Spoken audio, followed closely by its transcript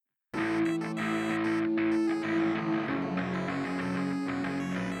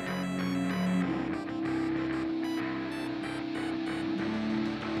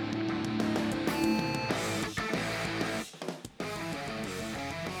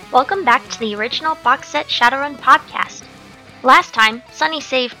Welcome back to the original box set Shadowrun podcast. Last time, Sunny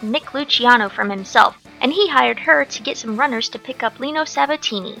saved Nick Lucciano from himself, and he hired her to get some runners to pick up Lino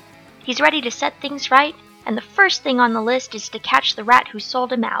Sabatini. He's ready to set things right, and the first thing on the list is to catch the rat who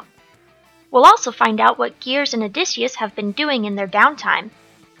sold him out. We'll also find out what Gears and Odysseus have been doing in their downtime.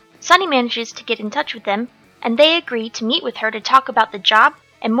 Sunny manages to get in touch with them, and they agree to meet with her to talk about the job,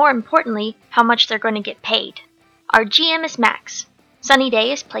 and more importantly, how much they're going to get paid. Our GM is Max. Sunny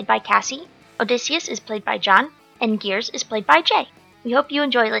Day is played by Cassie, Odysseus is played by John, and Gears is played by Jay. We hope you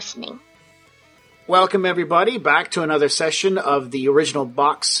enjoy listening. Welcome everybody back to another session of the original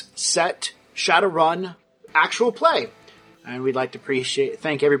box set Shadowrun actual play. And we'd like to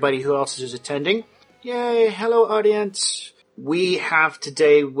thank everybody who else is attending. Yay, hello audience. We have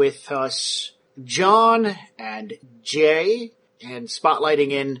today with us John and Jay, and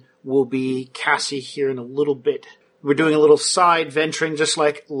spotlighting in will be Cassie here in a little bit. We're doing a little side venturing just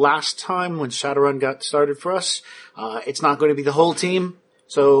like last time when Shadowrun got started for us. It's not going to be the whole team,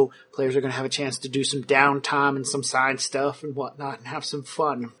 so players are going to have a chance to do some downtime and some side stuff and whatnot and have some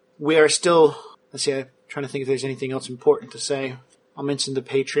fun. We are still, I'm trying to think if there's anything else important to say. I'll mention the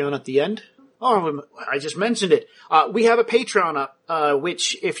Patreon at the end. Oh, I just mentioned it. We have a Patreon up,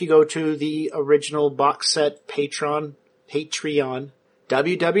 which if you go to the original box set Patreon,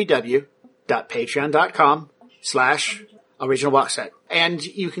 www.patreon.com/original box set. And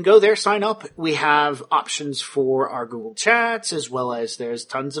you can go there, sign up. We have options for our Google Chats, as well as there's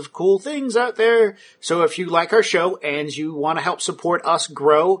tons of cool things out there. So if you like our show and you want to help support us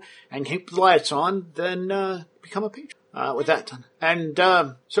grow and keep the lights on, then become a patron. With that done. And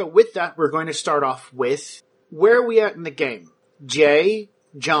so with that, we're going to start off with where are we at in the game? Jay,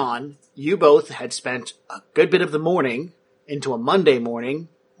 John, you both had spent a good bit of the morning into a Monday morning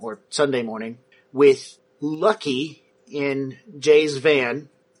or Sunday morning with Lucky in Jay's van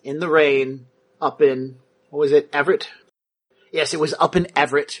in the rain up in, Everett? Yes, it was up in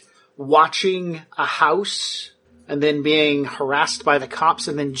Everett, watching a house and then being harassed by the cops,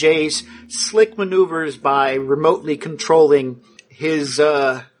 and then Jay's slick maneuvers by remotely controlling his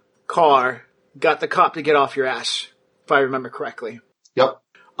car got the cop to get off your ass, if I remember correctly. Yep.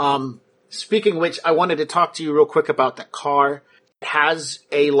 Speaking of which, I wanted to talk to you real quick about that car. It has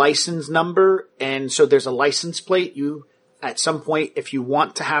a license number, and so there's a license plate. You, at some point, if you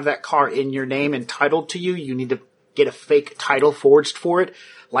want to have that car in your name and titled to you, you need to get a fake title forged for it.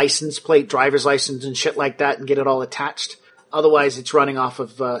 License plate, driver's license, and shit like that, and get it all attached. Otherwise, it's running off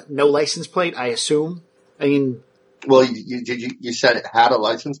of no license plate, I assume. I mean... Well, you said it had a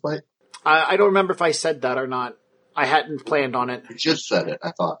license plate? I don't remember if I said that or not. I hadn't planned on it. You just said it,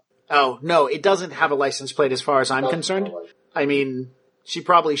 I thought. Oh, no, it doesn't have a license plate as far as I'm concerned. I mean, she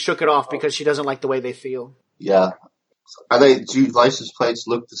probably shook it off because she doesn't like the way they feel. Yeah. Do license plates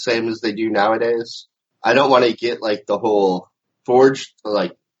look the same as they do nowadays? I don't want to get, like, the whole forged,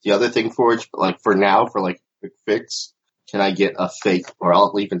 like, the other thing forged, but, like, for now, for, like, quick fix, can I get a fake, or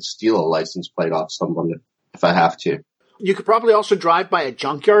I'll even steal a license plate off someone if I have to. You could probably also drive by a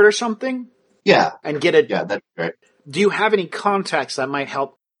junkyard or something. Yeah. And get it. Yeah, that'd be great. Do you have any contacts that might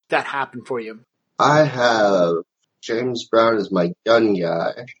help that happen for you? I have James Brown as my gun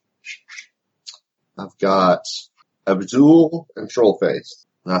guy. I've got Abdul and Trollface.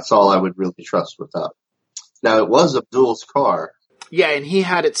 That's all I would really trust with that. Now, it was Abdul's car. Yeah, and he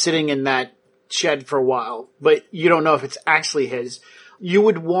had it sitting in that shed for a while, but you don't know if it's actually his. You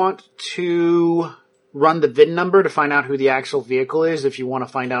would want to run the VIN number to find out who the actual vehicle is if you want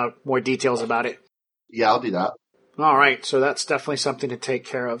to find out more details about it. Yeah, I'll do that. All right, so that's definitely something to take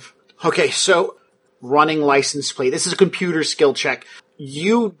care of. Okay, so running license plate. This is a computer skill check.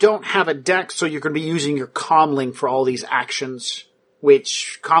 You don't have a deck, so you're going to be using your comlink for all these actions,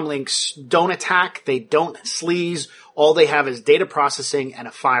 which comlinks don't attack, they don't sleaze. All they have is data processing and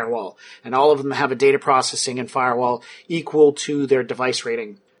a firewall. And all of them have a data processing and firewall equal to their device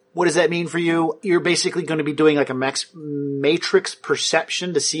rating. What does that mean for you? You're basically going to be doing like a matrix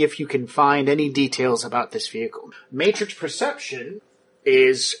perception to see if you can find any details about this vehicle. Matrix perception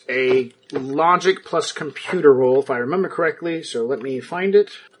is a logic plus computer roll, if I remember correctly. So let me find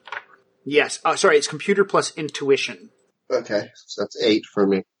it. Yes. It's computer plus intuition. Okay. So that's 8 for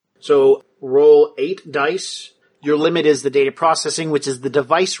me. So roll 8 dice. Your limit is the data processing, which is the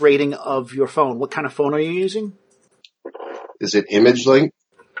device rating of your phone. What kind of phone are you using? Is it ImageLink?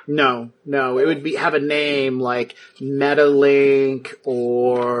 No. It would have a name like Metalink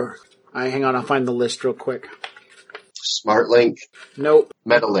or... hang on, I'll find the list real quick. SmartLink? Nope.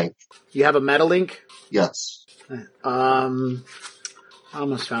 Metalink. You have a Metalink? Yes. I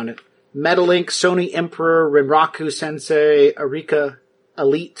almost found it. Metalink, Sony Emperor, Renraku Sensei, Arika,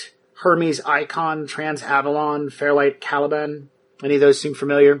 Elite, Hermes Icon, Trans Avalon, Fairlight Caliban. Any of those seem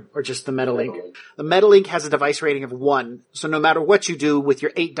familiar, or just the Metalink? The Metalink has a device rating of 1, so no matter what you do with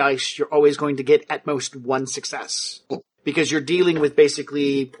your 8 dice, you're always going to get at most 1 success. Because you're dealing with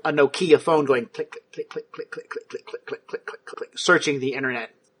basically a Nokia phone going click, click, click, click, click, click, click, click, click, click, click, click, searching the internet.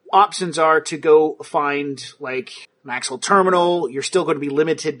 Options are to go find, like, an actual terminal. You're still going to be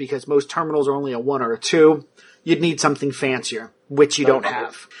limited because most terminals are only a 1 or a 2. You'd need something fancier, which you don't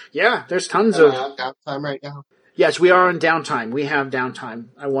have. Yeah, there's tons of... downtime right now? Yes, we are on downtime. We have downtime.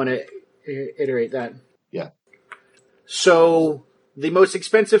 I want to iterate that. Yeah. So, the most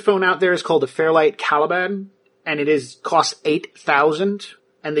expensive phone out there is called a Fairlight Caliban, and costs $8,000,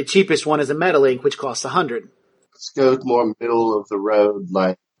 and the cheapest one is a Metalink, which costs $100. Let's go more middle of the road,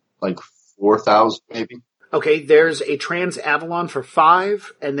 like 4,000 maybe. Okay, there's a Trans Avalon for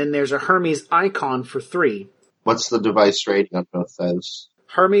 $5, and then there's a Hermes Icon for $3. What's the device rating on both those?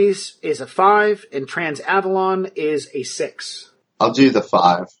 Hermes is a 5, and Trans Avalon is a 6. I'll do the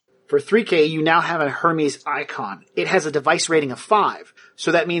 5. For $3K, you now have a Hermes Icon. It has a device rating of 5.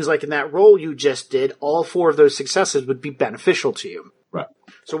 So that means, like in that roll you just did, all 4 of those successes would be beneficial to you. Right.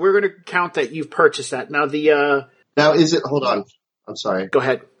 So we're going to count that you've purchased that. Now Now is it, hold on. I'm sorry. Go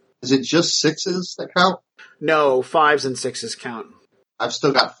ahead. Is it just 6s that count? No, 5s and 6s count. I've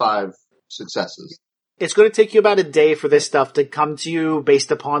still got 5 successes. It's going to take you about a day for this stuff to come to you based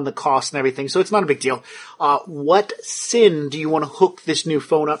upon the cost and everything, so it's not a big deal. What SIN do you want to hook this new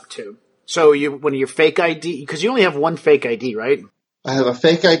phone up to? So one of your fake ID, because you only have one fake ID, right? I have a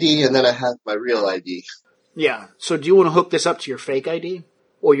fake ID and then I have my real ID. Yeah, so do you want to hook this up to your fake ID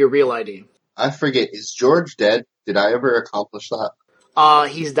or your real ID? I forget, is George dead? Did I ever accomplish that?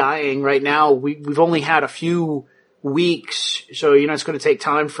 He's dying right now. We've only had a few weeks, so it's going to take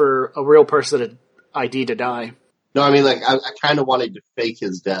time for a real person ID to die. No, I mean, like, I kind of wanted to fake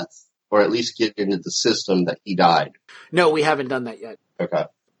his death, or at least get into the system that he died. No, we haven't done that yet. Okay.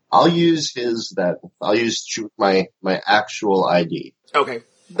 I'll use I'll use my actual ID. Okay.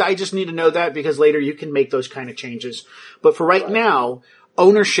 I just need to know that because later you can make those kind of changes. But for right now,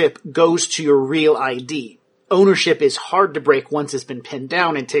 ownership goes to your real ID. Ownership is hard to break once it's been pinned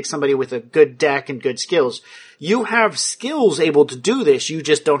down and takes somebody with a good deck and good skills. You have skills able to do this, you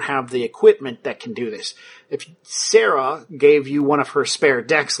just don't have the equipment that can do this. If Sarah gave you one of her spare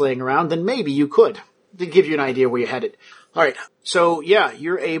decks laying around, then maybe you could. To give you an idea where you're headed. Alright, so yeah,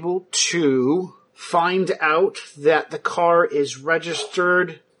 you're able to find out that the car is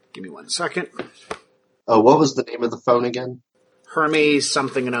registered. Give me 1 second. Oh, what was the name of the phone again? Hermes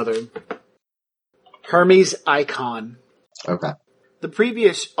something another. Hermes Icon. Okay. The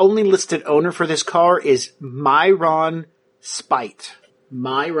previous only listed owner for this car is Myron Spite.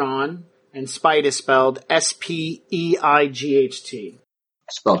 Myron, and Spite is spelled S-P-E-I-G-H-T.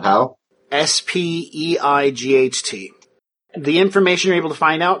 Spelled how? S-P-E-I-G-H-T. The information you're able to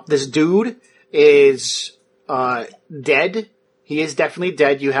find out, this dude is dead. He is definitely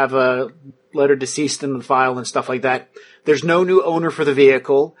dead. You have a letter deceased in the file and stuff like that. There's no new owner for the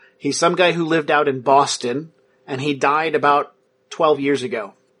vehicle. He's some guy who lived out in Boston, and he died about 12 years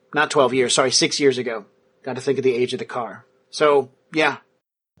ago. Not 12 years, sorry, 6 years ago. Got to think of the age of the car. So, yeah.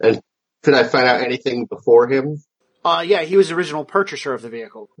 And could I find out anything before him? Yeah, he was the original purchaser of the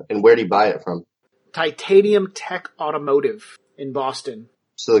vehicle. And where did he buy it from? Titanium Tech Automotive in Boston.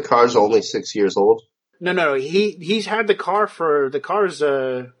 So the car's only 6 years old? No. He's had the car's,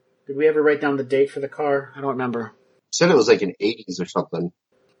 did we ever write down the date for the car? I don't remember. You said it was like in 80s or something.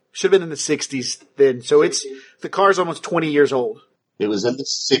 Should have been in the 60s then. So the car's almost 20 years old. It was in the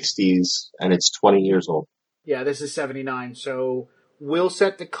 60s and it's 20 years old. Yeah, this is 79. So we'll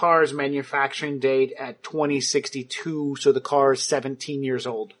set the car's manufacturing date at 2062. So the car is 17 years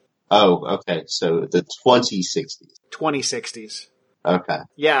old. Oh, okay. So the 2060s. 2060s. Okay.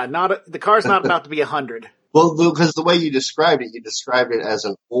 Yeah, the car's not about to be 100. Well, because the way you described it as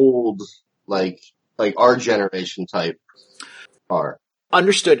an old, like our generation type car.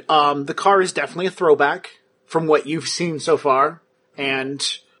 Understood. The car is definitely a throwback from what you've seen so far, and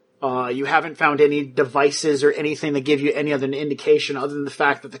you haven't found any devices or anything that give you any other indication other than the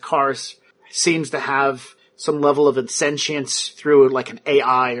fact that the car seems to have some level of sentience through like an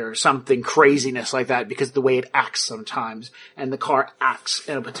AI or something craziness like that because of the way it acts sometimes, and the car acts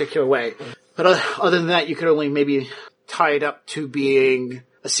in a particular way. But other than that, you could only maybe tie it up to being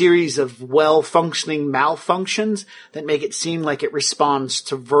a series of well-functioning malfunctions that make it seem like it responds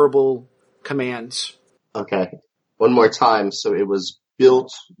to verbal commands. Okay. One more time. So it was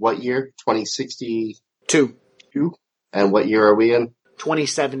built what year? 2062? And what year are we in?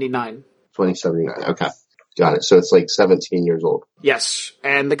 2079. 2079. Okay. Got it. So it's like 17 years old. Yes.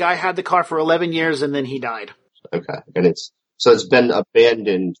 And the guy had the car for 11 years and then he died. Okay. And it's been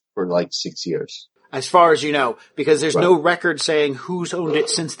abandoned for like 6 years. As far as you know, because there's Right. no record saying who's owned it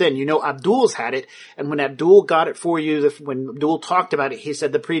since then. You know, Abdul's had it, and when Abdul got it for you, when Abdul talked about it, he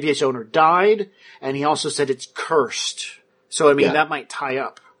said the previous owner died, and he also said it's cursed. So, I mean, that might tie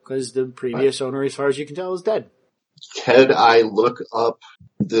up, because the previous owner, as far as you can tell, is dead. Could I look up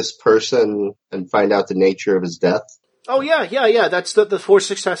this person and find out the nature of his death? Oh, yeah. That's the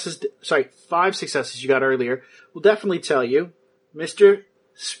 5 successes you got earlier. Will definitely tell you. Mr.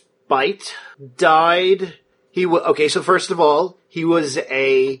 Spite died. Okay, so first of all, he was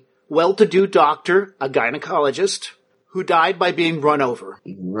a well-to-do doctor, a gynecologist, who died by being run over.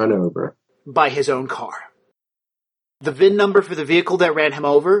 Run over. By his own car. The VIN number for the vehicle that ran him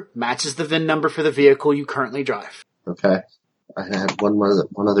over matches the VIN number for the vehicle you currently drive. Okay. I had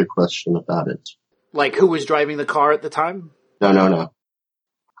one other question about it. Like, who was driving the car at the time? No.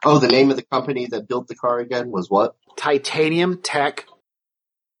 Oh, the name of the company that built the car again was what? Titanium Tech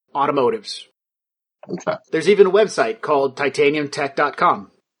Automotives. Okay. There's even a website called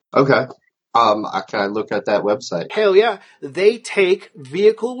titaniumtech.com. Okay. Can I look at that website? Hell yeah. They take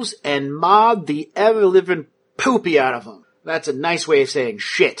vehicles and mod the ever-living poopy out of them. That's a nice way of saying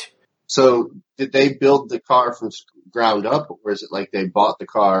shit. So, did they build the car from ground up, or is it like they bought the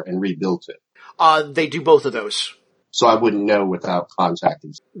car and rebuilt it? They do both of those. So I wouldn't know without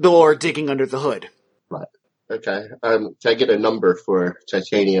contacting. Or digging under the hood. Right. Okay. Can I get a number for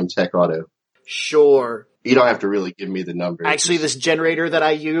Titanium Tech Auto? Sure. You don't have to really give me the number. Actually, this generator that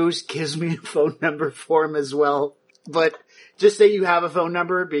I use gives me a phone number for him as well. But just say you have a phone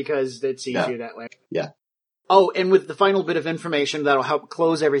number because it's easier that way. Yeah. Oh, and with the final bit of information that'll help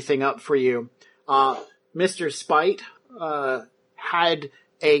close everything up for you, Mr. Spite had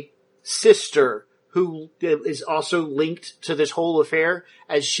a sister who is also linked to this whole affair,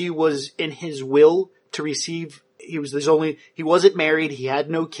 as she was in his will to receive. He wasn't married, he had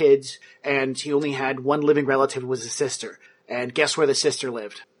no kids, and he only had one living relative, who was his sister. And guess where the sister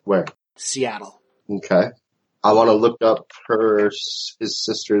lived? Where? Seattle. Okay. I want to look up his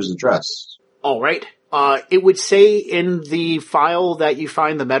sister's address. All right. It would say in the file that you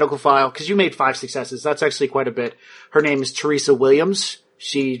find, the medical file, because you made 5 successes. That's actually quite a bit. Her name is Teresa Williams.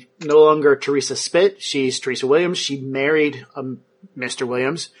 She's no longer Teresa Spit. She's Teresa Williams. She married Mr.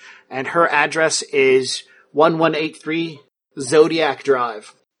 Williams. And her address is 1183 Zodiac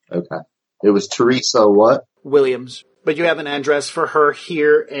Drive. Okay. It was Teresa what? Williams. But you have an address for her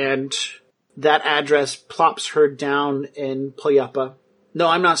here, and that address plops her down in Puyallup. No,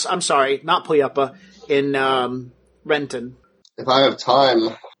 I'm sorry, not Puyallup. In Renton. If I have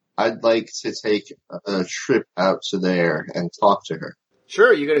time, I'd like to take a trip out to there and talk to her.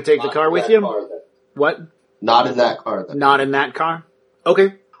 Sure, you're going to take the car with you? What? Not in that car, then. Not in that car?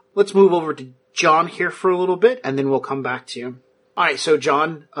 Okay. Let's move over to John here for a little bit, and then we'll come back to you. Alright, so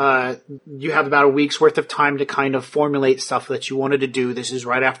John, you have about a week's worth of time to kind of formulate stuff that you wanted to do. This is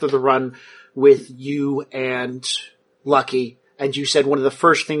right after the run with you and Lucky. And you said one of the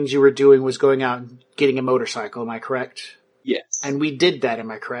first things you were doing was going out and getting a motorcycle, am I correct? Yes. And we did that,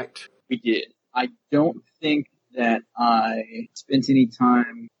 am I correct? We did. I don't think that I spent any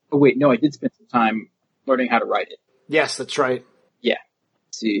time... Oh, wait, no, I did spend some time learning how to ride it. Yes, that's right. Yeah.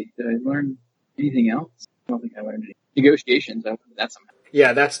 Let's see, did I learn anything else? I don't think I learned any. Negotiations, I learned that somehow.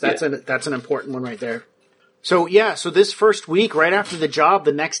 Yeah, that's an important one right there. So, so this first week, right after the job,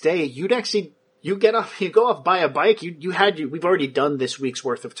 the next day, you go off, buy a bike, we've already done this week's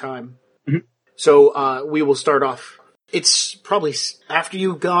worth of time. Mm-hmm. So, we will start off. It's probably after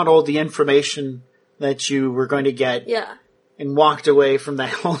you got all the information that you were going to get. Yeah. And walked away from that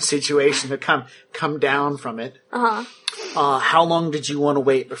whole situation to come down from it. Uh-huh. How long did you want to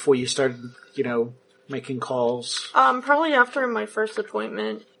wait before you started, making calls? Probably after my first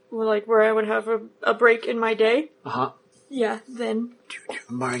appointment, where I would have a break in my day. Uh-huh. Yeah, then.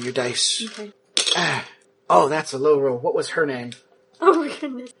 I'm marring your dice. Okay. Oh, that's a low roll. What was her name? Oh my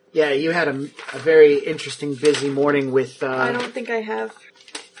goodness. Yeah, you had a very interesting, busy morning with, I don't think I have.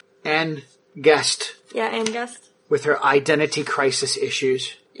 Anne Guest. Yeah, Anne Guest. With her identity crisis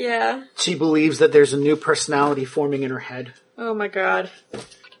issues. Yeah. She believes that there's a new personality forming in her head. Oh my god.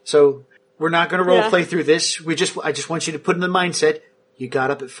 So, we're not going to role play through this. I just want you to put in the mindset, you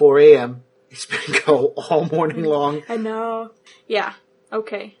got up at 4 a.m. It's been go all morning long. I know. Yeah.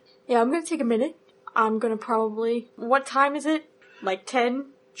 Okay. Yeah, I'm going to take a minute. I'm going to probably... What time is it? 10?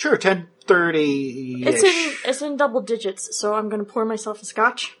 Sure, 10:30-ish. It's in double digits, so I'm going to pour myself a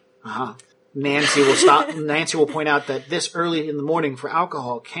scotch. Uh-huh. Nancy will point out that this early in the morning for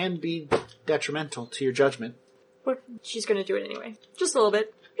alcohol can be detrimental to your judgment. But she's gonna do it anyway. Just a little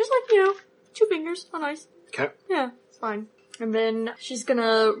bit. Just 2 fingers on ice. Okay. Yeah, it's fine. And then she's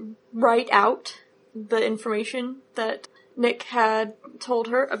gonna write out the information that Nick had told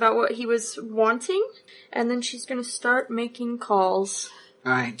her about what he was wanting, and then she's gonna start making calls.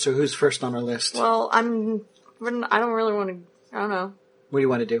 Alright, so who's first on our list? Well, I don't really want to, I don't know, What do you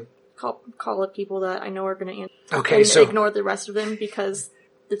want to do? call up people that I know are gonna answer. Okay, and so... ignore the rest of them because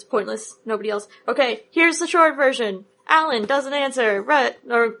it's pointless. Nobody else. Okay, here's the short version. Alan doesn't answer.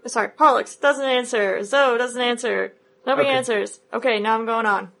 Pollux doesn't answer. Zoe doesn't answer. Nobody answers. Okay, now I'm going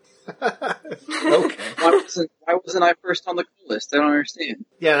on. Okay. Why wasn't I first on the call list? I don't understand.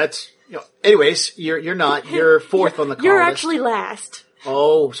 Yeah, that's... anyways, you're not. You're fourth on the call You're list. actually last.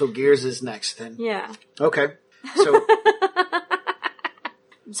 Oh, so Gears is next then. Yeah. Okay. So...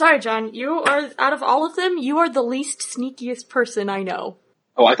 Sorry, John. You are, out of all of them, you are the least sneakiest person I know.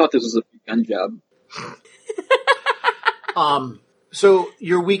 Oh, I thought this was a gun job. So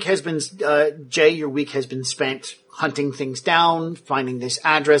your week has been, Jay, your week has been spent hunting things down, finding this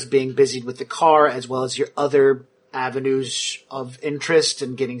address, being busied with the car, as well as your other avenues of interest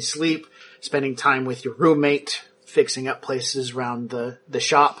and getting sleep, spending time with your roommate, fixing up places around the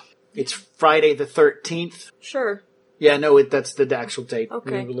shop. It's Friday the 13th. Sure. Yeah, no, that's the actual date.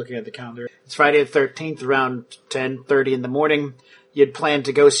 Okay. We were looking at the calendar. It's Friday the 13th around 10:30 in the morning. You'd planned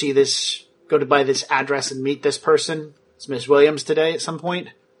to go by this address and meet this person. It's Miss Williams today at some point,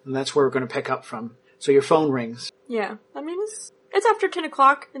 and that's where we're going to pick up from. So your phone rings. Yeah. I mean, it's after 10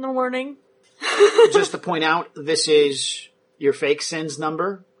 o'clock in the morning. Just to point out, this is your fake SIN's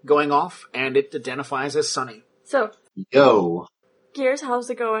number going off, and it identifies as Sunny. So. Yo. Gears,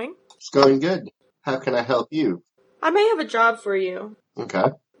 how's it going? It's going good. How can I help you? I may have a job for you.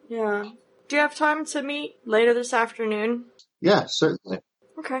 Okay. Yeah. Do you have time to meet later this afternoon? Yeah, certainly.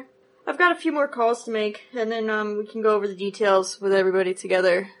 Okay. I've got a few more calls to make, and then we can go over the details with everybody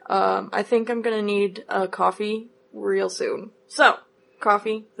together. I think I'm gonna need a coffee real soon. So,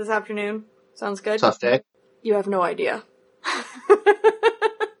 coffee this afternoon. Sounds good? Tough day. You have no idea.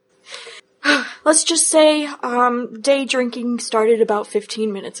 Let's just say, day drinking started about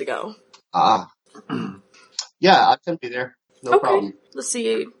 15 minutes ago. Ah. Yeah, I can be there. No problem. Let's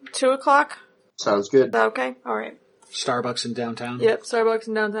see, 2 o'clock? Sounds good. Is that okay? Alright. Starbucks in downtown. Yep, Starbucks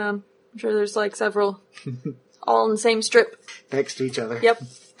in downtown. I'm sure there's like several. All in the same strip. Next to each other. Yep.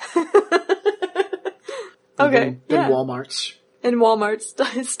 Okay. Then Walmarts. And Walmarts.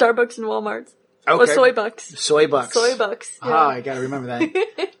 Starbucks and Walmarts. Okay. Oh, Soybucks. Soybucks. Soybucks. Yeah. Ah, I gotta remember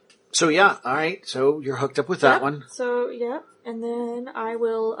that. So yeah, alright. So you're hooked up with that one. So, yeah. And then I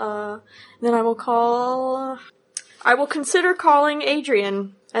will consider calling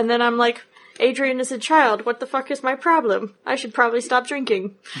Adrian. And then I'm like, Adrian is a child. What the fuck is my problem? I should probably stop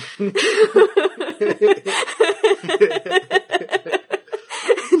drinking.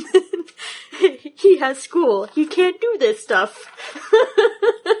 He has school. He can't do this stuff.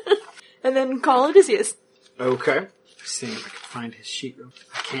 And then call Odysseus. Okay. See if I can find his sheet.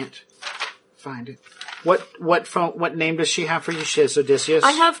 I can't find it. What name does she have for you? She has Odysseus?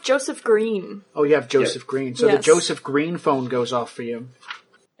 I have Joseph Green. Oh, you have Joseph Green. So Yes. the Joseph Green phone goes off for you.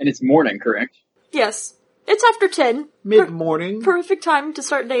 And it's morning, correct? Yes. It's after 10. Mid-morning. Perfect time to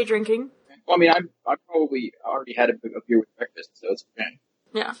start day drinking. Well, I mean, I probably already had a beer with breakfast, so it's okay.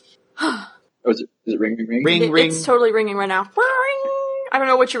 Yeah. Oh, is it ring, ring, ring? Ring, ring. It's totally ringing right now. Ring! I don't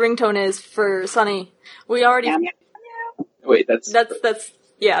know what your ringtone is for Sunny. We already... Wait, that's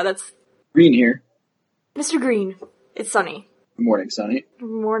Green Green here. Mr. Green. It's Sunny. Good morning, Sonny. Good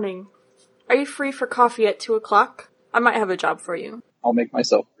morning. Are you free for coffee at 2 o'clock? I might have a job for you. I'll make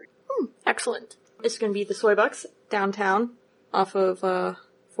myself free. Excellent. It's gonna be the Soybucks, downtown, off of,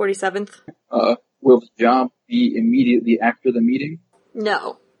 47th. Will the job be immediately after the meeting?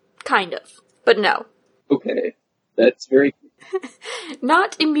 No. Kind of. But no. Okay. That's very...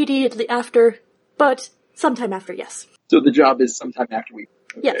 Not immediately after, but sometime after, yes. So the job is sometime after we...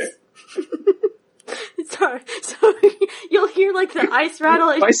 Okay. Yes. Sorry. So you'll hear like the ice rattle.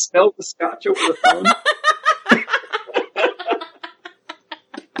 If I smell the scotch over the phone...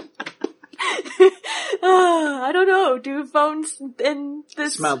 I don't know. Do phones and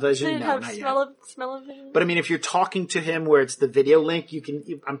this Smell vision? No, have not yet. smell of vision? But I mean, if you're talking to him where it's the video link,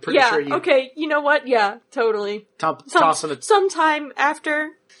 I'm pretty Yeah. sure you... Okay. You know what? Yeah. Totally. Toss on a... Sometime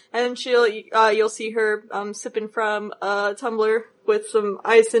after, and you'll see her sipping from a tumbler with some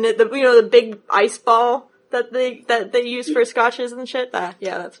ice in it. The big ice ball that they use for scotches and shit.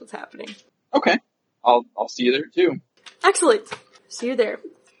 Yeah, that's what's happening. Okay. I'll see you there too. Excellent. See you there.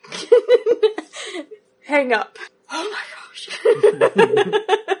 Hang up. Oh my gosh.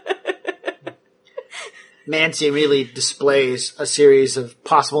 Nancy really displays a series of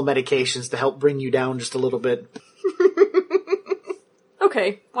possible medications to help bring you down just a little bit.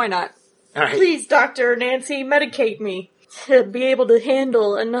 Okay, why not? All right. Please, Dr. Nancy, medicate me to be able to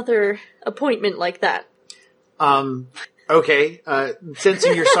handle another appointment like that. Okay.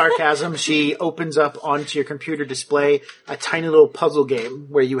 Sensing your sarcasm, she opens up onto your computer display a tiny little puzzle game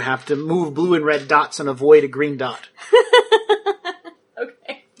where you have to move blue and red dots and avoid a green dot.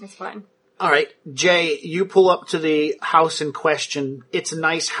 Okay, that's fine. All right, Jay, you pull up to the house in question. It's a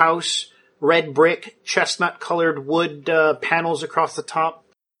nice house, red brick, chestnut-colored wood panels across the top,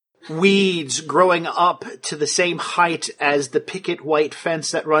 weeds growing up to the same height as the picket white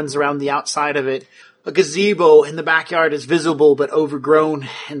fence that runs around the outside of it. A gazebo in the backyard is visible but overgrown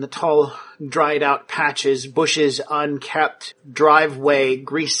in the tall, dried-out patches, bushes unkept, driveway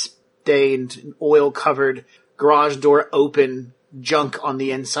grease-stained, oil-covered, garage door open, junk on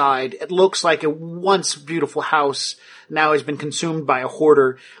the inside. It looks like a once beautiful house now has been consumed by a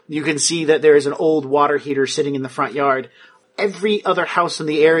hoarder. You can see that there is an old water heater sitting in the front yard. Every other house in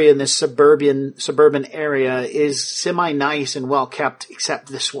the area in this suburban area is semi-nice and well kept except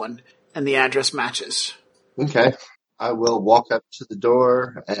this one, and the address matches. Okay. I will walk up to the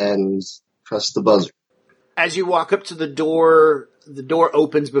door and press the buzzer. As you walk up to the door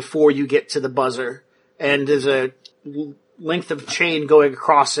opens before you get to the buzzer, and there's a length of chain going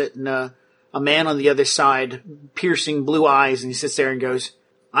across it, and a man on the other side, piercing blue eyes, and he sits there and goes,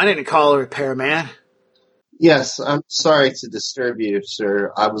 "I didn't call a repairman." Yes, I'm sorry to disturb you,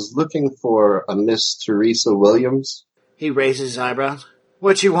 sir. I was looking for a Miss Teresa Williams. He raises his eyebrows.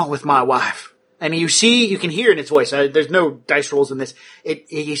 "What you want with my wife?" And you can hear in his voice, there's no dice rolls in this,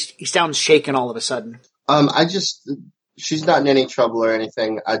 he sounds shaken all of a sudden. She's not in any trouble or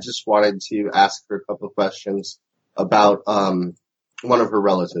anything. I just wanted to ask her a couple of questions about one of her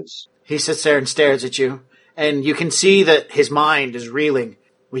relatives. He sits there and stares at you, and you can see that his mind is reeling.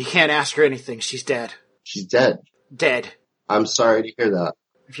 "Well, you can't ask her anything. She's dead." She's dead? Dead. I'm sorry to hear that.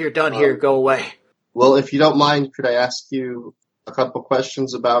 If you're done here, go away. Well, if you don't mind, could I ask you a couple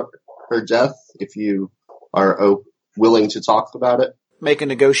questions about her death, if you are willing to talk about it? Make a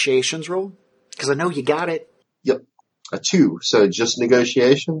negotiations roll, because I know you got it. Yep. A 2, so just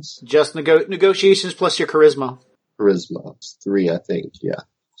negotiations? Just negotiations plus your charisma. Charisma. It's 3, I think, yeah.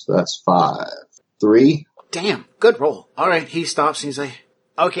 So that's 5. 3? Damn, good roll. All right, he stops and he's like,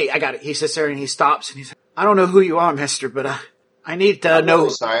 "Okay, I got it." He sits there and he stops and he's like, "I don't know who you are, mister, but I need to know." Really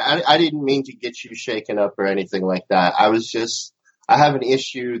sorry, I didn't mean to get you shaken up or anything like that. I have an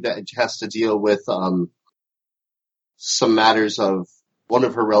issue that has to deal with some matters of one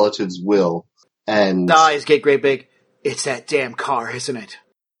of her relatives' will, and The eyes get great big. "It's that damn car, isn't it?"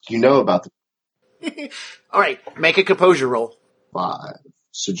 you know about the All right, make a composure roll. 5.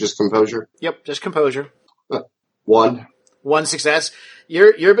 So just composure? Yep, just composure. 1. One success.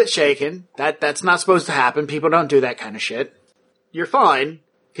 You're a bit shaken. That's not supposed to happen. People don't do that kind of shit. You're fine,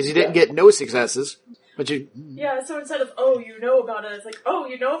 because you didn't get no successes. But you... Yeah, so instead of, "Oh, you know about it," it's like, "Oh,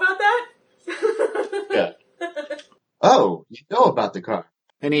 you know about that?" Yeah. Oh, you know about the car.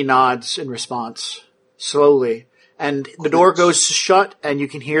 And he nods in response, slowly. And the door goes shut, and you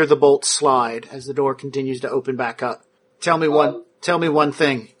can hear the bolt slide as the door continues to open back up. Tell me one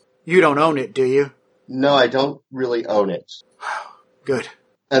thing. You don't own it, do you? No, I don't really own it. Good.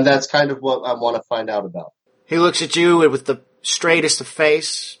 And that's kind of what I want to find out about. He looks at you with the straightest of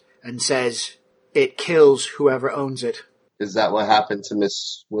face and says, "It kills whoever owns it." Is that what happened to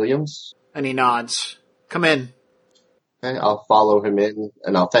Miss Williams? And he nods. "Come in." Okay, I'll follow him in,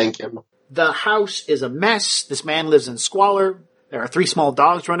 and I'll thank him. The house is a mess. This man lives in squalor. There are 3 small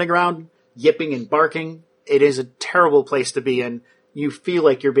dogs running around, yipping and barking. It is a terrible place to be in. You feel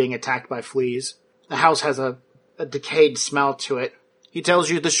like you're being attacked by fleas. The house has a decayed smell to it. He tells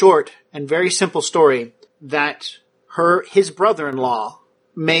you the short and very simple story that his brother-in-law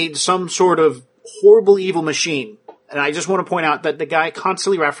made some sort of horrible evil machine. And I just want to point out that the guy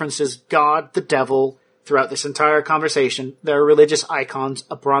constantly references God, the devil, throughout this entire conversation. There are religious icons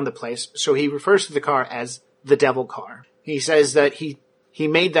up around the place, so he refers to the car as the devil car. He says that he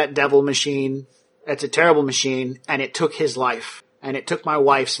made that devil machine. It's a terrible machine, and it took his life. And it took my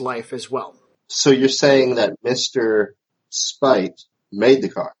wife's life as well. So you're saying that Mr. Spite made the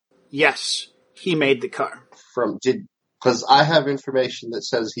car? Yes, he made the car. Because I have information that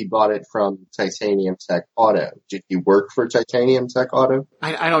says he bought it from Titanium Tech Auto. Did he work for Titanium Tech Auto?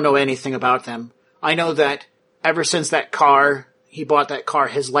 I don't know anything about them. I know that ever since he bought that car,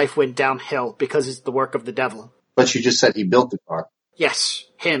 his life went downhill because it's the work of the devil. But you just said he built the car. Yes,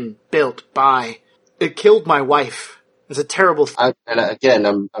 him, built by. It killed my wife. It's a terrible thing.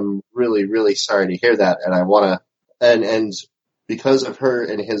 I'm really, really sorry to hear that, and I want to, and because of her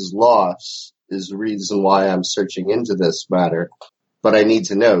and his loss is the reason why I'm searching into this matter. But I need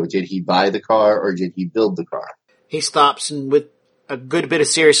to know, did he buy the car or did he build the car? He stops and with a good bit of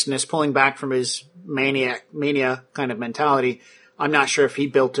seriousness, pulling back from his mania kind of mentality, I'm not sure if he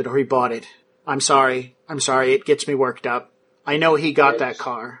built it or he bought it. I'm sorry. It gets me worked up. I know he got that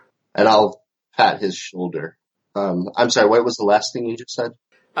car. And I'll pat his shoulder. I'm sorry, what was the last thing you just said?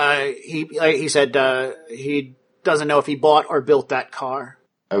 He said he doesn't know if he bought or built that car.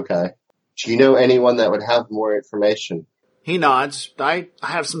 Okay. Do you know anyone that would have more information? He nods. I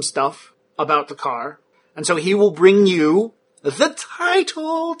have some stuff about the car. And so he will bring you the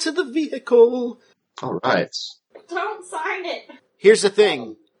title to the vehicle. All right. Don't sign it. Here's the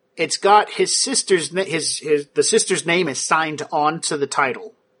thing. It's got his sister's, the sister's name is signed onto the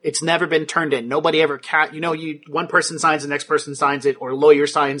title. It's never been turned in. Nobody ever one person signs, the next person signs it, or a lawyer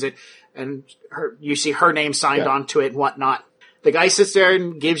signs it, and you see her name signed onto it and whatnot. The guy sits there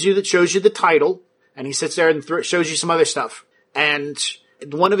and shows you the title, and he sits there and shows you some other stuff. And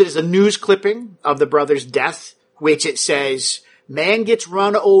one of it is a news clipping of the brother's death, which it says, man gets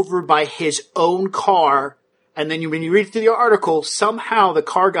run over by his own car. And then when you read through the article, somehow the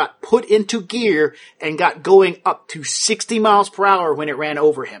car got put into gear and got going up to 60 miles per hour when it ran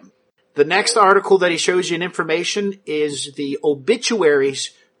over him. The next article that he shows you in information is the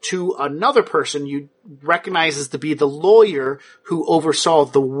obituaries to another person you recognize as to be the lawyer who oversaw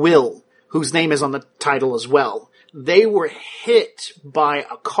the will, whose name is on the title as well. They were hit by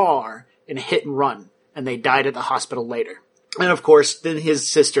a car in a hit and run, and they died at the hospital later. And of course, then his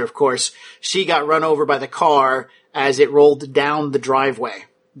sister, she got run over by the car as it rolled down the driveway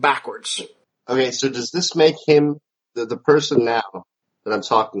backwards. Okay, so does this make him, the person now that I'm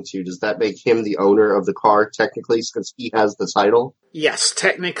talking to, does that make him the owner of the car technically since he has the title? Yes,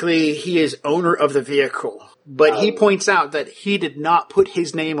 technically he is owner of the vehicle. But he points out that he did not put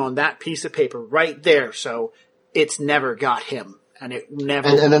his name on that piece of paper right there, so it's never got him. And it never...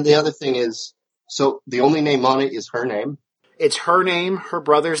 And then the other thing is, so the only name on it is her name? It's her name, her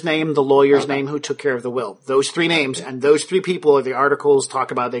brother's name, the lawyer's name who took care of the will. Those three names, and those three people are the articles talk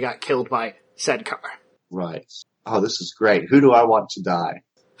about they got killed by said car. Right. Oh, this is great. Who do I want to die?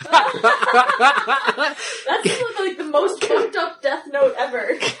 That sounds like the most fucked up death note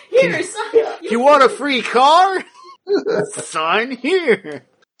ever. Here, sign. You want a free car? Sign here.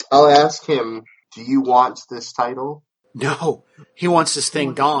 I'll ask him, do you want this title? No, he wants this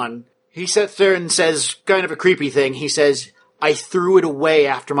thing gone. He sits there and says kind of a creepy thing. He says, I threw it away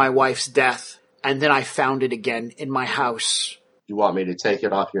after my wife's death, and then I found it again in my house. You want me to take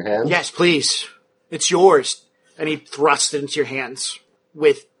it off your hands? Yes, please. It's yours. And he thrusts it into your hands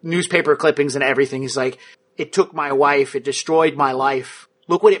with newspaper clippings and everything. He's like, it took my wife. It destroyed my life.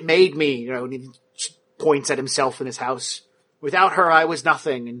 Look what it made me. And he points at himself in his house. Without her, I was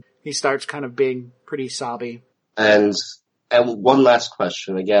nothing. And he starts kind of being pretty sobby. And one last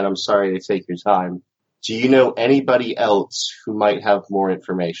question. Again, I'm sorry to take your time. Do you know anybody else who might have more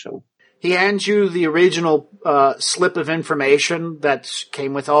information? He hands you the original slip of information that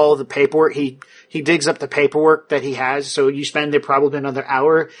came with all the paperwork. He digs up the paperwork that he has, so you spend probably another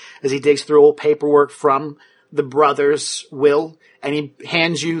hour as he digs through old paperwork from the brother's will, and he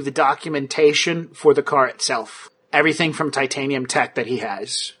hands you the documentation for the car itself. Everything from Titanium Tech that he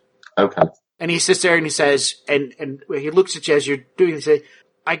has. Okay. And he sits there and he says, and he looks at you as you're doing this, he says,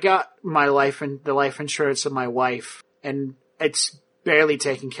 I got my the life insurance of my wife, and it's barely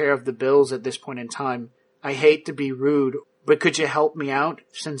taking care of the bills at this point in time. I hate to be rude, but could you help me out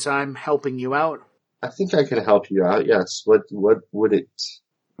since I'm helping you out? I think I can help you out, yes. What would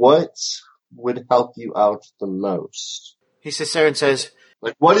help you out the most? He sits there and says,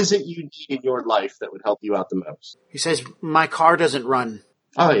 like, what is it you need in your life that would help you out the most? He says, my car doesn't run.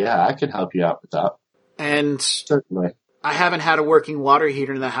 Oh yeah, I can help you out with that. And certainly. I haven't had a working water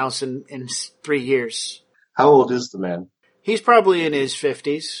heater in the house in 3 years. How old is the man? He's probably in his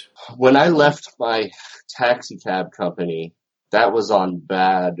 50s. When I left my taxi cab company, that was on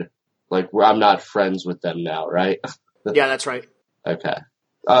bad. Like, I'm not friends with them now, right? Yeah, that's right. Okay.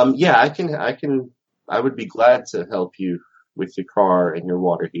 Yeah, I would be glad to help you with your car and your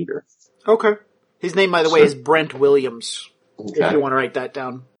water heater. Okay. His name, by the way, is Brent Williams. Okay. If you want to write that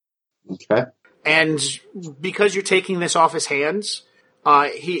down. Okay. And because you're taking this off his hands,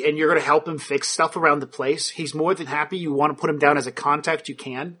 and you're going to help him fix stuff around the place, he's more than happy. You want to put him down as a contact, you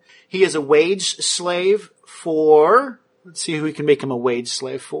can. He is a wage slave for, let's see who we can make him a wage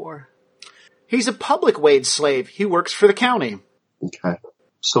slave for. He's a public wage slave. He works for the county. Okay.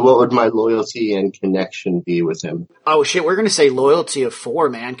 So what would my loyalty and connection be with him? Oh shit, we're gonna say loyalty of 4,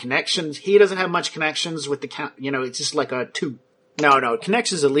 man. Connections, he doesn't have much connections with the county. It's just like a 2. No,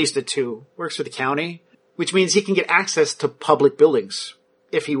 connections at least a 2. Works for the county, which means he can get access to public buildings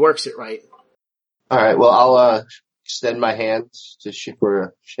if he works it right. Alright, well, I'll extend my hand to shake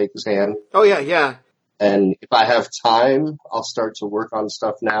his hand. Oh yeah. And if I have time, I'll start to work on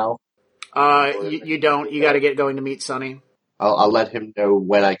stuff now. You don't. You gotta get going to meet Sonny. I'll let him know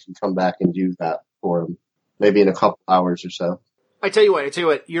when I can come back and do that for him. Maybe in a couple hours or so. I tell you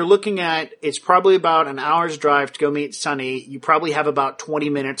what, you're looking at, it's probably about an hour's drive to go meet Sonny. You probably have about 20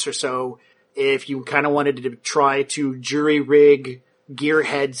 minutes or so if you kind of wanted to try to jury rig,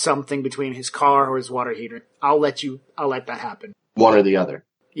 gearhead something between his car or his water heater. I'll let that happen. One or the other.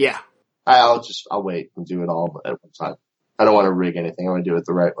 Yeah. I'll wait and do it all at one time. I don't want to rig anything. I want to do it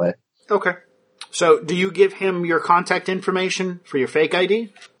the right way. Okay. So, do you give him your contact information for your fake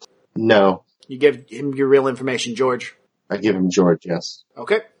ID? No. You give him your real information, George? I give him George, yes.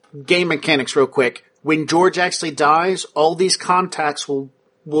 Okay. Game mechanics real quick. When George actually dies, all these contacts will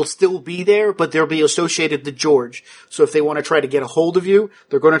still be there, but they'll be associated to George. So if they want to try to get a hold of you,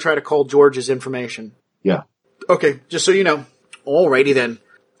 they're going to try to call George's information. Yeah. Okay, just so you know. Alrighty then.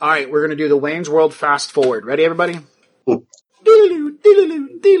 Alright, we're going to do the Wayne's World fast forward. Ready, everybody?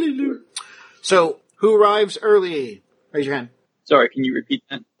 So, who arrives early? Raise your hand. Sorry, can you repeat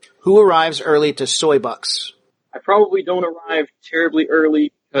that? Who arrives early to Soybucks? I probably don't arrive terribly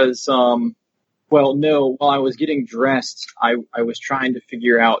early because, while I was getting dressed, I was trying to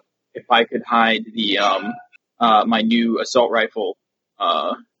figure out if I could hide the, my new assault rifle,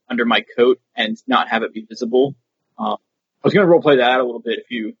 under my coat and not have it be visible. I was going to roleplay that out a little bit if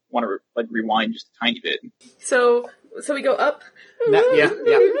you want to rewind just a tiny bit. So we go up. Yeah.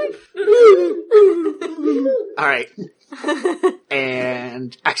 All right.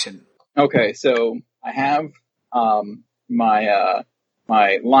 And action. Okay, so I have my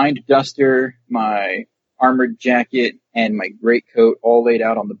lined duster, my armored jacket, and my greatcoat all laid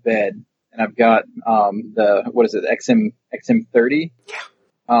out on the bed, and I've got the XM30.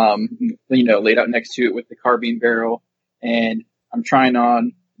 Yeah. Laid out next to it with the carbine barrel, and I'm trying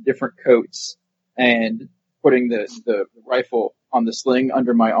on different coats and putting the rifle on the sling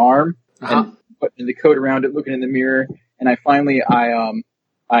under my arm and putting the coat around it, looking in the mirror, and I'm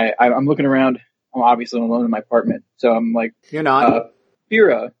looking around. I'm obviously alone in my apartment, so I'm like, "You're not,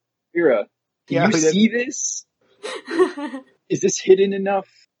 Vera, can yeah, you see this? Is this hidden enough?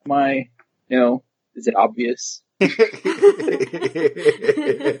 Is it obvious?"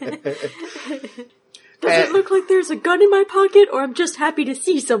 Does it look like there's a gun in my pocket, or I'm just happy to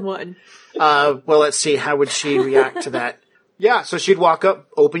see someone? Well, let's see. How would she react to that? Yeah, so she'd walk up,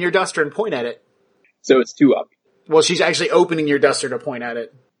 open your duster, and point at it. So it's too obvious. Well, she's actually opening your duster to point at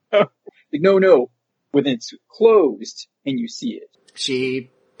it. No. When it's closed and you see it.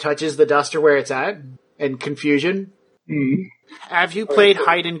 She touches the duster where it's at, in confusion. Mm. Have you played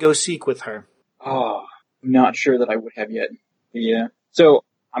hide and go seek with her? Oh, I'm not sure that I would have yet. Yeah. So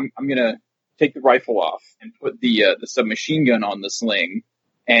I'm gonna take the rifle off and put the submachine gun on the sling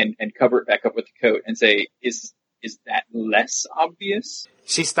and cover it back up with the coat and say, is that less obvious?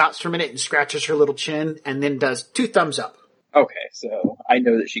 She stops for a minute and scratches her little chin and then does 2 thumbs up. Okay, so I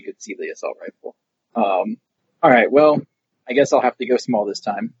know that she could see the assault rifle. Alright, well, I guess I'll have to go small this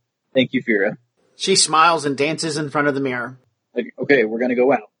time. Thank you, Vera. She smiles and dances in front of the mirror. Like, okay, we're gonna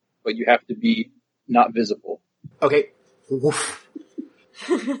go out, but you have to be not visible. Okay. Woof.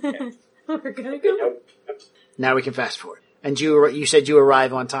 We're gonna go. Now we can fast forward. And you said you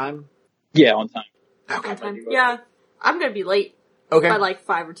arrive on time? Yeah, on time. Okay. Yeah, I'm gonna be late. Okay. By like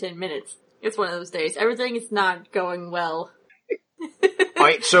 5 or 10 minutes. It's one of those days. Everything is not going well.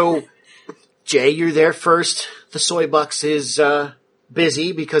 Alright, so, Jay, you're there first. The Soybucks is,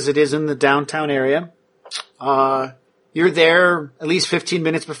 busy because it is in the downtown area. You're there at least 15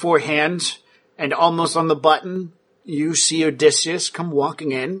 minutes beforehand, and almost on the button, you see Odysseus come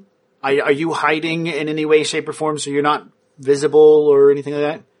walking in. Are you hiding in any way, shape, or form so you're not visible or anything like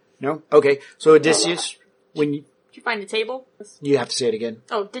that? No? Okay. So Odysseus, Did you find a table? You have to say it again.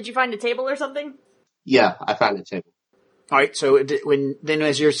 Oh, did you find a table or something? Yeah, I found a table. Alright, so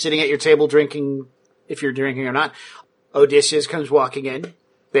as you're sitting at your table drinking, if you're drinking or not, Odysseus comes walking in.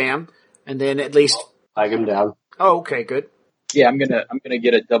 Bam. And then at least... Flag him down. Oh, okay, good. Yeah, I'm gonna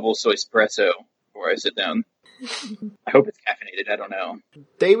get a double soy espresso before I sit down. I hope it's caffeinated, I don't know.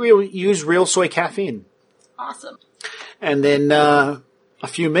 They use real soy caffeine. Awesome. And then, a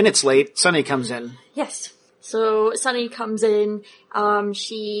few minutes late, Sunny comes in. Yes. So Sunny comes in,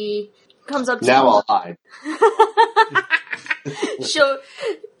 she comes up to Now I'll hide.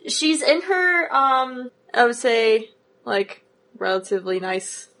 She's in her, I would say, like, relatively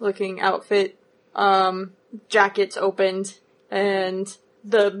nice looking outfit. Jacket's opened, and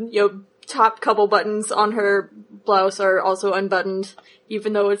the, top couple buttons on her blouse are also unbuttoned,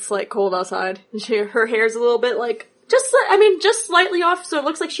 even though it's, like, cold outside. Her hair's a little bit, like, just slightly off, so it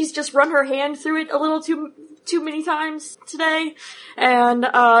looks like she's just run her hand through it a little too many times today. And,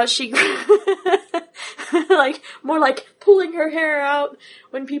 she, like, more like pulling her hair out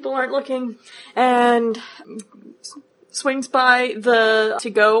when people aren't looking, and swings by the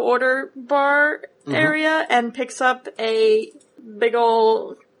to-go order bar area and picks up a big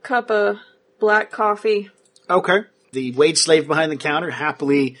ol' cup of black coffee. Okay. The wait slave behind the counter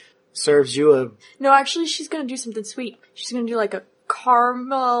happily serves you a... No, actually, she's gonna do something sweet. She's gonna do like a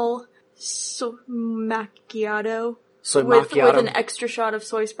caramel macchiato. Soy with macchiato. With an extra shot of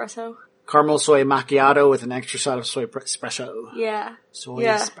soy espresso. Caramel soy macchiato with an extra shot of soy espresso. Yeah. Soy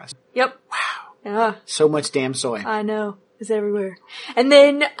yeah. espresso. Yep. Wow. Yeah. So much damn soy. I know. It's everywhere. And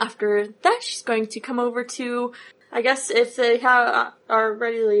then after that, she's going to come over to, I guess if they are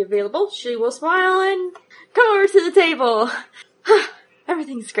readily available, she will smile and come over to the table.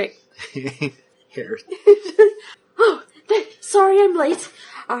 Everything's great. Here. Oh, sorry I'm late.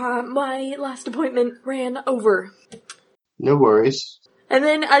 My last appointment ran over. No worries. And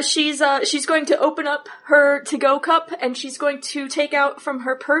then she's going to open up her to-go cup, and she's going to take out from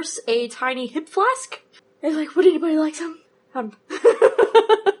her purse a tiny hip flask. And like, would anybody like some?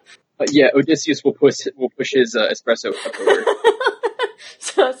 Yeah, Odysseus will push his espresso cup over.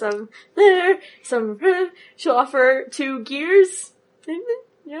 So some there, some she'll offer 2 Gears.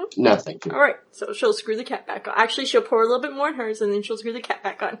 Yeah. No, thank you. Alright, so she'll screw the cap back on. Actually, she'll pour a little bit more in hers, and then she'll screw the cap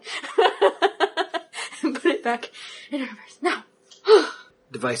back on. And put it back in her purse. Now.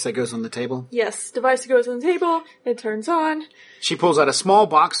 Device that goes on the table? Yes, device goes on the table, it turns on. She pulls out a small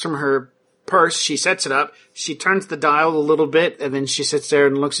box from her purse, she sets it up, she turns the dial a little bit, and then she sits there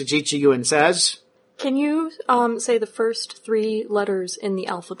and looks at each of you and says... Can you, say the first 3 letters in the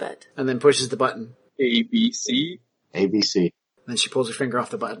alphabet? And then pushes the button. ABC. ABC. Then she pulls her finger off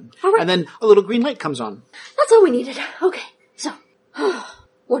the button. All right. And then a little green light comes on. That's all we needed. Okay, so,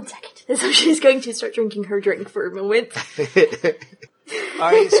 1 second. So she's going to start drinking her drink for a moment.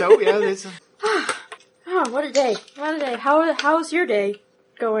 Alright, so, yeah, there's Oh, what a day. What a day. How's your day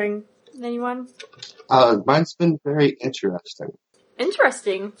going? Anyone? Mine's been very interesting.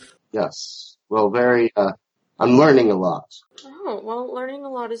 Interesting. Yes. Well, very, I'm learning a lot. Oh, well, learning a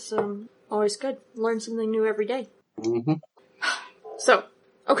lot is, always good. Learn something new every day. Mm-hmm. So,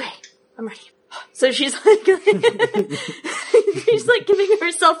 okay, I'm ready. So she's like, she's like giving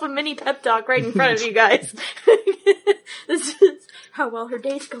herself a mini pep talk right in front of you guys. This is how well her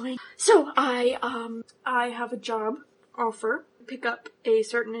day's going. So I have a job offer. Pick up a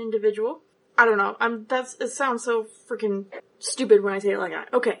certain individual. I don't know. It sounds so freaking stupid when I say it like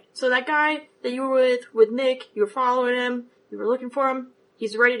that. Okay, so that guy that you were with Nick, you were following him, you were looking for him,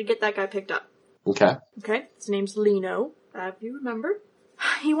 he's ready to get that guy picked up. Okay. Okay, his name's Lino, if you remember.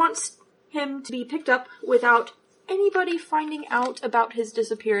 He wants him to be picked up without anybody finding out about his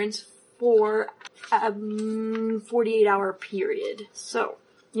disappearance for a 48-hour period. So,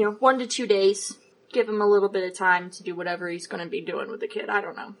 1 to 2 days. Give him a little bit of time to do whatever he's going to be doing with the kid. I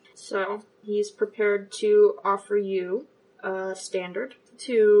don't know. So, he's prepared to offer you a standard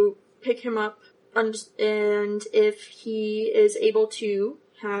to pick him up, and if he is able to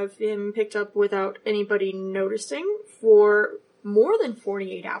have him picked up without anybody noticing for more than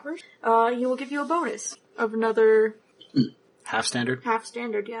 48 hours, he will give you a bonus of another... half standard? Half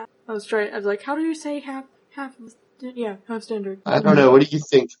standard, yeah. I was like, how do you say half standard. I don't know. What do you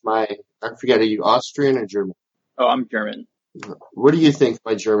think I forget, are you Austrian or German? Oh, I'm German. What do you think,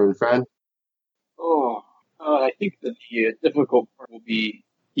 my German friend? I think that the difficult part will be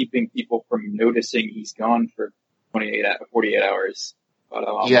keeping people from noticing he's gone for 48 hours.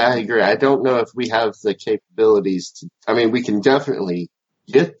 But, yeah, I agree. I don't know if we have the capabilities to, we can definitely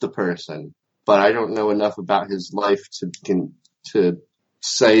get the person, but I don't know enough about his life to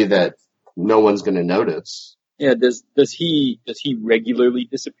say that no one's going to notice. Yeah, does he regularly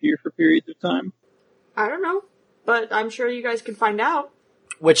disappear for periods of time? I don't know, but I'm sure you guys can find out.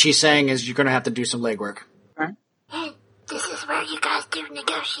 What she's saying is you're going to have to do some legwork. Right. Hey, this is where you guys do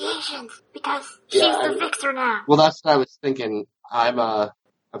negotiations, because she's the fixer now. Well, that's what I was thinking. I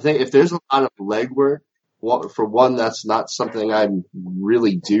think if there's a lot of legwork, for one, that's not something I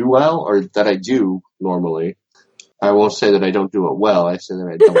really do well, or that I do normally. I won't say that I don't do it well. I say that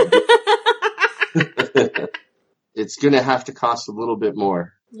I don't do it. It's gonna have to cost a little bit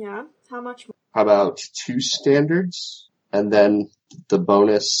more. Yeah, how much more? How about 2 standards? and then the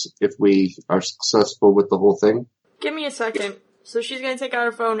bonus if we are successful with the whole thing. Give me a second. So she's going to take out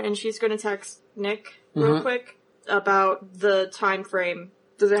her phone and she's going to text Nick real quick about the time frame.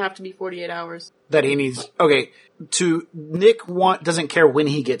 Does it have to be 48 hours? That he needs. Okay, Nick doesn't care when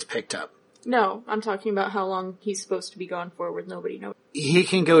he gets picked up. No, I'm talking about how long he's supposed to be gone for with nobody knowing. He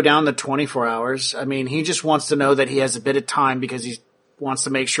can go down to 24 hours. I mean, he just wants to know that he has a bit of time because he wants to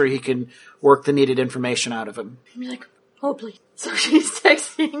make sure he can work the needed information out of him. I'm like, oh please. So she's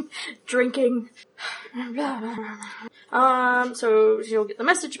texting, drinking. So she'll get the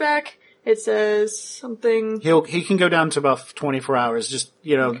message back. It says something. He can go down to about 24 hours. Just,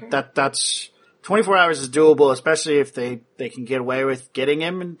 that's 24 hours is doable, especially if they can get away with getting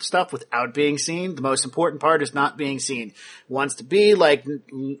him and stuff without being seen. The most important part is not being seen. Wants to be like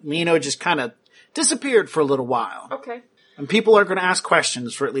Lino just kind of disappeared for a little while. Okay. And people are going to ask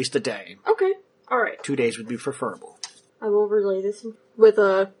questions for at least a day. Okay. All right. 2 days would be preferable. I will relay this with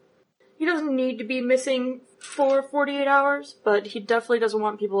he doesn't need to be missing for 48 hours, but he definitely doesn't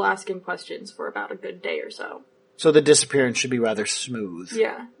want people asking questions for about a good day or so. So the disappearance should be rather smooth.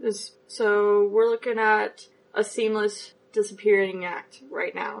 Yeah. So we're looking at a seamless disappearing act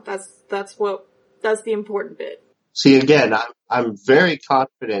right now. That's the important bit. See, again, I'm very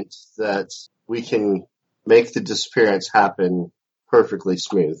confident that we can make the disappearance happen perfectly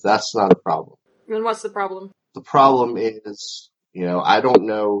smooth. That's not a problem. Then what's the problem? The problem is, I don't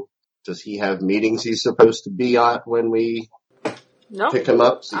know, does he have meetings he's supposed to be on when we pick him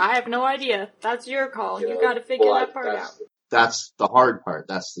up? I have no idea. That's your call. You gotta figure that part out. That's the hard part.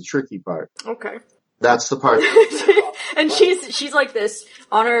 That's the tricky part. Okay. That's the part. And she's like this,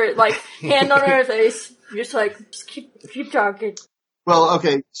 on her, hand on her face, just keep talking. Well,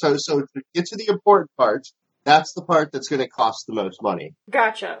 okay, so to get to the important part, that's the part that's going to cost the most money.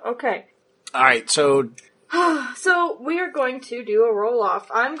 Gotcha, okay. Alright, so... So, we are going to do a roll-off.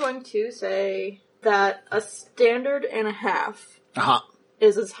 I'm going to say that a standard and a half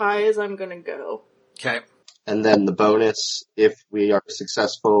is as high as I'm going to go. Okay. And then the bonus if we are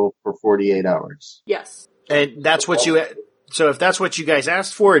successful for 48 hours. Yes. And that's what so if that's what you guys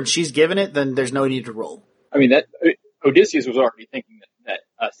asked for and she's given it, then there's no need to roll. I mean, that Odysseus was already thinking that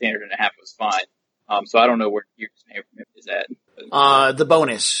standard and a half was fine. So I don't know where your standard is at. The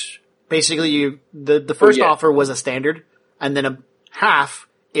bonus. Basically, the first offer was a standard, and then a half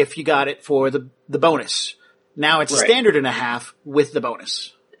if you got it for the bonus. Now it's a standard and a half with the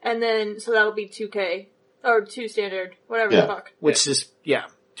bonus. And then, so that'll be 2K, or 2 standard, whatever the fuck. Which is,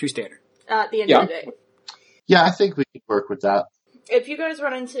 2 standard. At the end of the day. Yeah, I think we could work with that. If you guys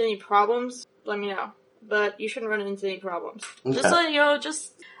run into any problems, let me know. But you shouldn't run into any problems. Okay. Just let you know,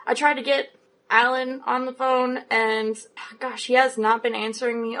 I tried to get Alan on the phone, and gosh, he has not been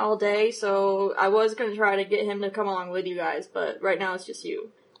answering me all day, so I was going to try to get him to come along with you guys, but right now it's just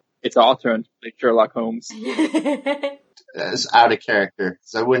you. It's all turned like Sherlock Holmes. It's out of character,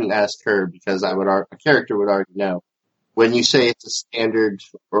 because I wouldn't ask her, because a character would already know. When you say it's a standard,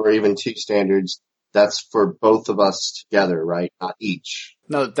 or even 2 standards, that's for both of us together, right? Not each.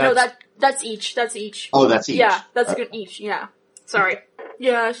 No, that's each. That's each. Oh, that's each. Yeah, that's good. Each. Yeah. Sorry.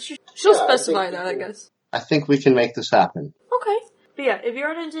 Yeah, she'll specify that, I guess. I think we can make this happen. Okay. But yeah, if you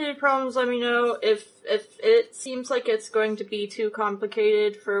run into any problems, let me know. If it seems like it's going to be too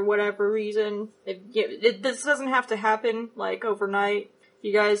complicated for whatever reason, this doesn't have to happen, overnight.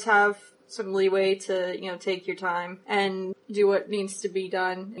 You guys have some leeway to, take your time and do what needs to be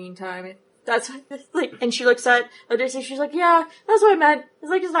done in the meantime. That's, and she looks at Odysseus, she's like, yeah, that's what I meant.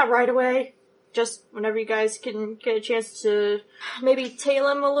 It's not right away. Just whenever you guys can get a chance to maybe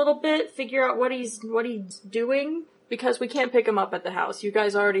tail him a little bit, figure out what he's doing, because we can't pick him up at the house. You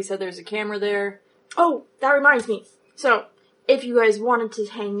guys already said there's a camera there. Oh, that reminds me. So, if you guys wanted to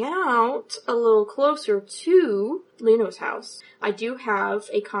hang out a little closer to Lino's house, I do have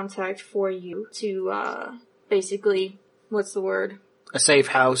a contact for you to, basically, what's the word? A safe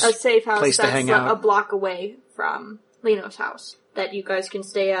house. A safe house place that's to hang out. A block away from Lino's house that you guys can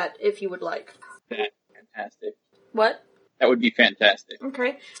stay at if you would like. That's fantastic. What? That would be fantastic.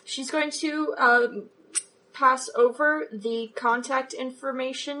 Okay. She's going to pass over the contact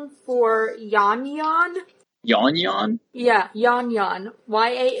information for Yan Yan. Yan Yan? Yeah, Yan Yan.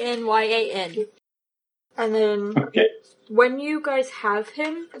 Yanyan. And then when you guys have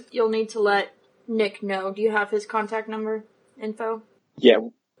him, you'll need to let Nick know. Do you have his contact number info? Yeah.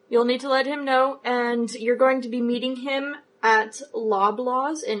 You'll need to let him know, and you're going to be meeting him at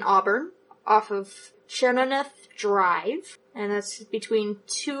Loblaws in Auburn, off of Chenoneth Drive, and that's between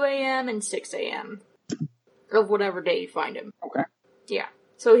 2 a.m. and 6 a.m. of whatever day you find him. Okay. Yeah.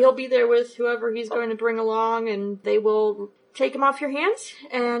 So he'll be there with whoever he's going to bring along, and they will take him off your hands,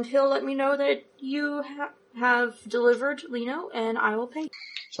 and he'll let me know that you have delivered Lino, and I will pay.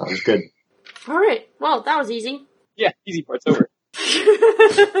 Sounds good. Alright, well, that was easy. Yeah, easy part's over.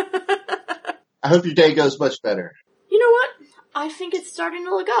 I hope your day goes much better. You know what? I think it's starting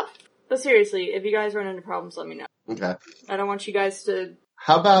to look up. But seriously, if you guys run into problems, let me know. Okay. I don't want you guys to...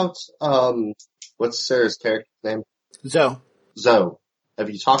 How about, what's Sarah's character's name? Zoe. Zoe. Have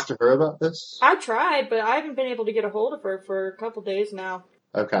you talked to her about this? I tried, but I haven't been able to get a hold of her for a couple days now.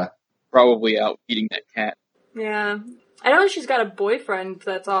 Okay. Probably out eating that cat. Yeah. I know she's got a boyfriend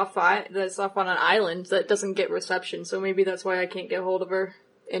that's off on an island that doesn't get reception, so maybe that's why I can't get a hold of her.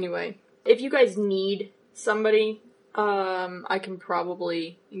 Anyway. If you guys need somebody, I can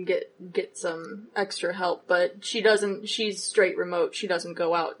probably get some extra help, but she's straight remote. She doesn't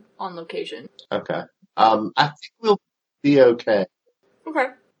go out on location. Okay. I think we'll be okay. Okay.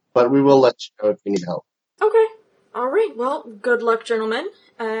 But we will let you know if you need help. Okay. Alright, well, good luck, gentlemen.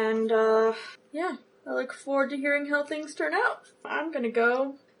 And, yeah, I look forward to hearing how things turn out. I'm gonna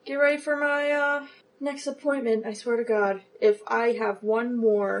go get ready for my, next appointment. I swear to God, if I have one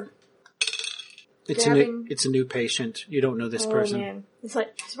more... It's a new patient. You don't know this person. Man. It's like,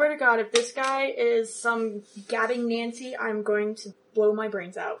 I swear to God, if this guy is some gabbing Nancy, I'm going to blow my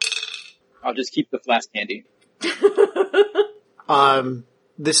brains out. I'll just keep the flask handy.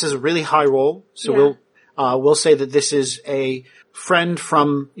 This is a really high roll, so we'll say that this is a friend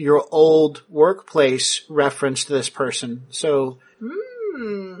from your old workplace reference to this person. So,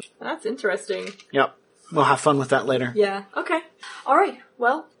 that's interesting. Yep. We'll have fun with that later. Yeah. Okay. All right.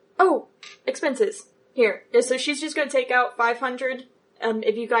 Well. Oh, expenses. Here. So she's just gonna take out 500.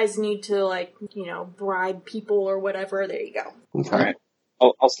 If you guys need to, bribe people or whatever, there you go. Okay. All right.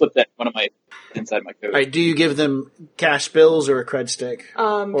 I'll slip that one of my inside my coat. All right, do you give them cash bills or a cred stick?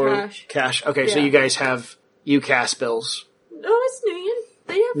 Or Cash. Cash. Okay, Yeah. so you guys have UCAS bills. Oh, it's New Yen.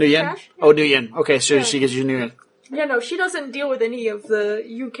 They have New Yen? cash. Oh, New Yen. Okay, so Yeah. she gives you New Yen. Yeah, no, she doesn't deal with any of the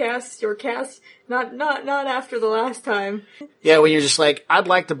UCAS or CAS. Not after the last time. Yeah, when you're just like, I'd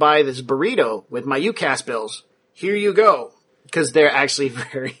like to buy this burrito with my UCAS bills. Here you go. Because they're actually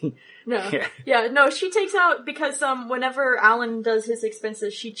very... No. Yeah, no, she takes out, because whenever Alan does his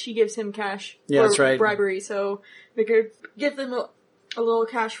expenses, she gives him cash Yeah, for that's right. bribery, so we could give them a little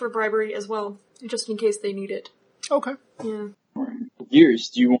cash for bribery as well, just in case they need it. Okay. Yeah.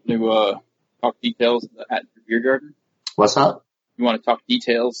 Gears, do you want to talk details at your beer garden? What's that? You want to talk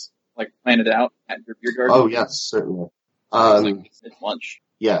details, like plan it out at your beer garden? Oh, yes, certainly. It's lunch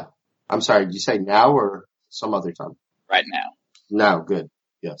Yeah. I'm sorry, did you say now or some other time? right now. Now, good.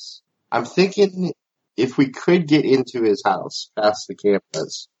 Yes. I'm thinking if we could get into his house past the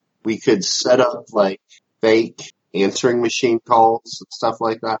cameras, we could set up fake answering machine calls and stuff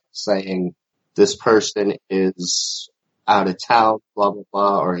like that, saying this person is out of town, blah, blah,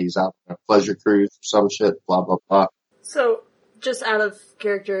 blah, or he's out on a pleasure cruise or some shit, blah, blah, blah. So, just out of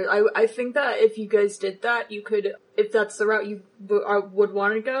character, I think that if you guys did that, you could, if that's the route you would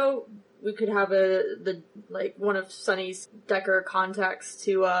want to go, we could have one of Sunny's Decker contacts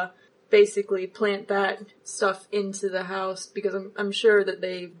to, basically plant that stuff into the house, because I'm sure that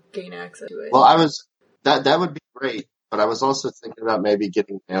they gain access to it. Well, that would be great, but I was also thinking about maybe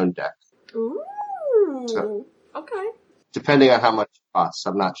getting my own deck. Ooh. So- Okay. Depending on how much it costs,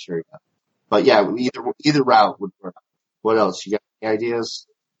 I'm not sure yet. But yeah, either route would work. What else? You got any ideas?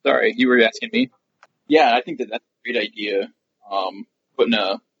 Sorry, you were asking me? Yeah, I think that's a great idea. Putting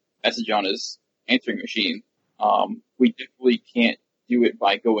a message on his answering machine. We definitely can't do it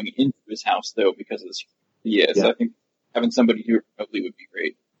by going into his house, though, because of this. Yeah, so I think having somebody do it remotely would be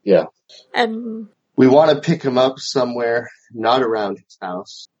great. Yeah. And We want to pick him up somewhere not around his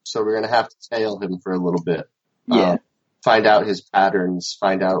house, so we're going to have to tail him for a little bit. Yeah. Find out his patterns,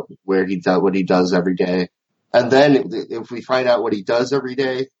 find out what he does every day. And then if we find out what he does every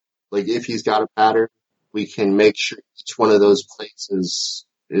day, if he's got a pattern, we can make sure each one of those places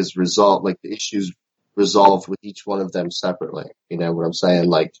is resolved, the issues resolved with each one of them separately. You know what I'm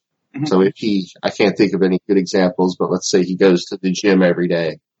saying? So if I can't think of any good examples, but let's say he goes to the gym every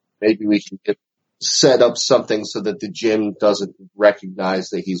day. Maybe we can set up something so that the gym doesn't recognize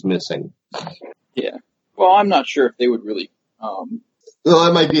that he's missing. Yeah. Well, I'm not sure if they would really, Well,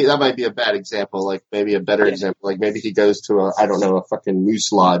 that might be a bad example. Maybe a better example. Maybe he goes to a fucking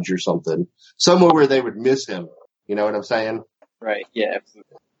moose lodge or something. Somewhere where they would miss him. You know what I'm saying? right, yeah,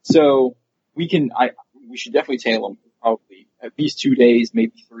 absolutely. So, we should definitely tail him probably at least 2 days,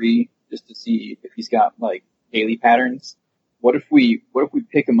 maybe 3, just to see if he's got, daily patterns. What if we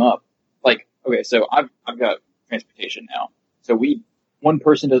pick him up? Okay, so I've got transportation now. So we one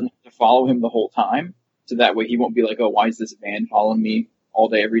person doesn't have to follow him the whole time. So that way he won't be like, oh, why is this van following me all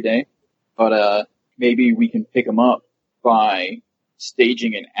day, every day? But, maybe we can pick him up by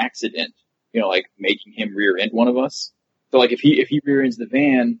staging an accident, like making him rear end one of us. So like if he rear ends the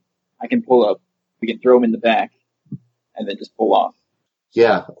van, I can pull up, we can throw him in the back and then just pull off.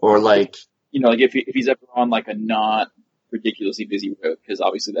 Yeah. Or like, like if he's ever on like a not ridiculously busy road, because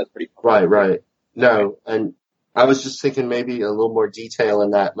obviously that's pretty popular. right. No. And I was just thinking maybe a little more detail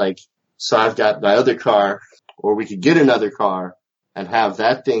in that, like, so I've got my other car, or we could get another car and have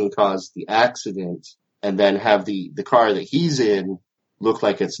that thing cause the accident, and then have the car that he's in look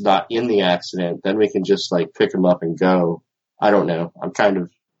like it's not in the accident. Then we can just like pick him up and go. I don't know. I'm kind of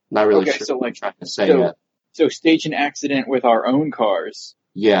not really sure so, what like, I'm trying to say yet. So stage an accident with our own cars.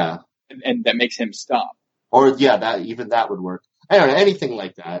 Yeah. And that makes him stop. Or yeah, that would work. I don't know, anything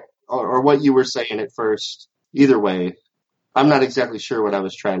like that. Or what you were saying at first. Either way, I'm not exactly sure what I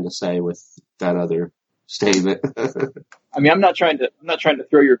was trying to say with that other statement. I mean, I'm not trying to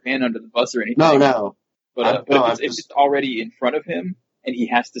throw your van under the bus or anything. No. But if it's already in front of him and he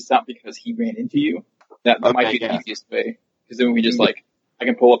has to stop because he ran into you, that might be the easiest way. Because then we just I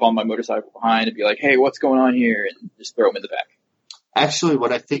can pull up on my motorcycle behind and be like, hey, what's going on here? And just throw him in the back. Actually,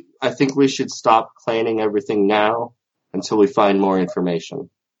 what I think we should stop planning everything now until we find more information.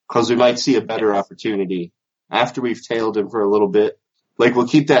 Because we might see a better opportunity after we've tailed him for a little bit. Like, we'll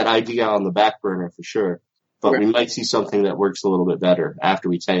keep that idea on the back burner for sure. But we might see something that works a little bit better after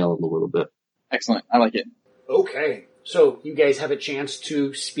we tail him a little bit. Excellent. I like it. Okay. So, you guys have a chance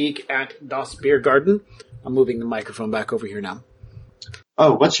to speak at Das Beer Garden. I'm moving the microphone back over here now.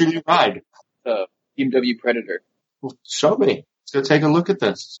 Oh, what's your new ride? BMW Predator. Well, show me. Let's go take a look at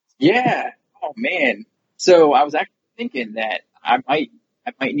this. Yeah. Oh, man. So, I was actually thinking that I might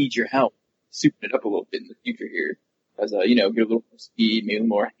need your help souping it up a little bit in the future here. As, get a little more speed, maybe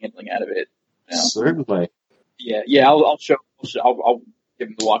more handling out of it. Certainly. Yeah, I'll give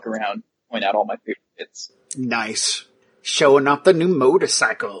him the walk around, point out all my favorite bits. Nice. Showing off the new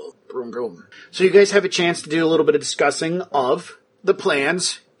motorcycle. Vroom, vroom. So you guys have a chance to do a little bit of discussing of the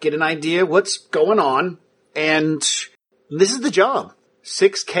plans, get an idea what's going on, and this is the job.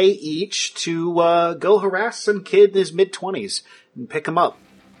 $6K each to go harass some kid in his mid-20s and pick him up.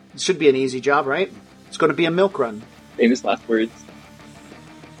 It should be an easy job, right? It's going to be a milk run. Famous last words.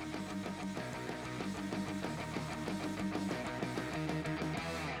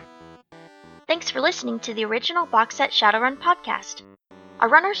 Thanks for listening to the original Box Set Shadowrun podcast. Our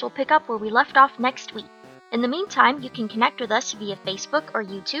runners will pick up where we left off next week. In the meantime, you can connect with us via Facebook or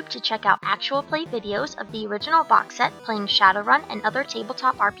YouTube to check out actual play videos of the original box set playing Shadowrun and other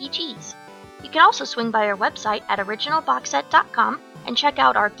tabletop RPGs. You can also swing by our website at originalboxset.com and check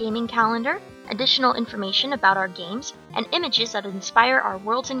out our gaming calendar, additional information about our games, and images that inspire our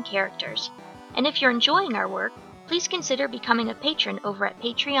worlds and characters. And if you're enjoying our work, please consider becoming a patron over at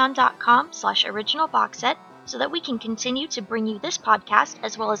patreon.com/originalboxset so that we can continue to bring you this podcast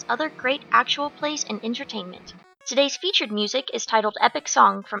as well as other great actual plays and entertainment. Today's featured music is titled Epic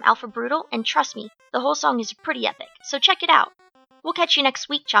Song from Alpha Brutal, and trust me, the whole song is pretty epic, so check it out. We'll catch you next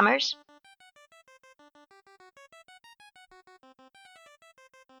week, chummers.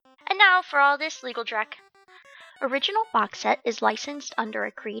 And now for all this legal dreck. Original Box Set is licensed under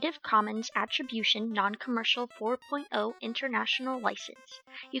a Creative Commons Attribution Non-Commercial 4.0 International License.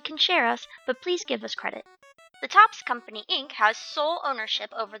 You can share us, but please give us credit. The Topps Company Inc. has sole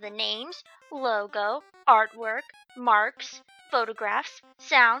ownership over the names, logo, artwork, marks, photographs,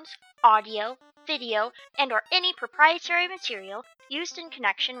 sounds, audio, video, and or any proprietary material used in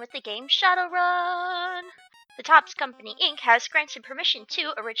connection with the game Shadowrun. The Topps Company Inc. has granted permission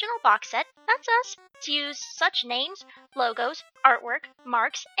to Original Box Set, that's us, to use such names, logos, artwork,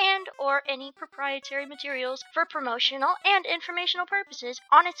 marks, and or any proprietary materials for promotional and informational purposes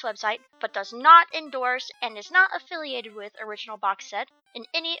on its website, but does not endorse and is not affiliated with Original Box Set in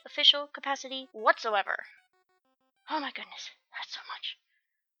any official capacity whatsoever. Oh my goodness, that's so much.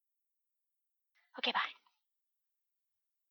 Okay, bye.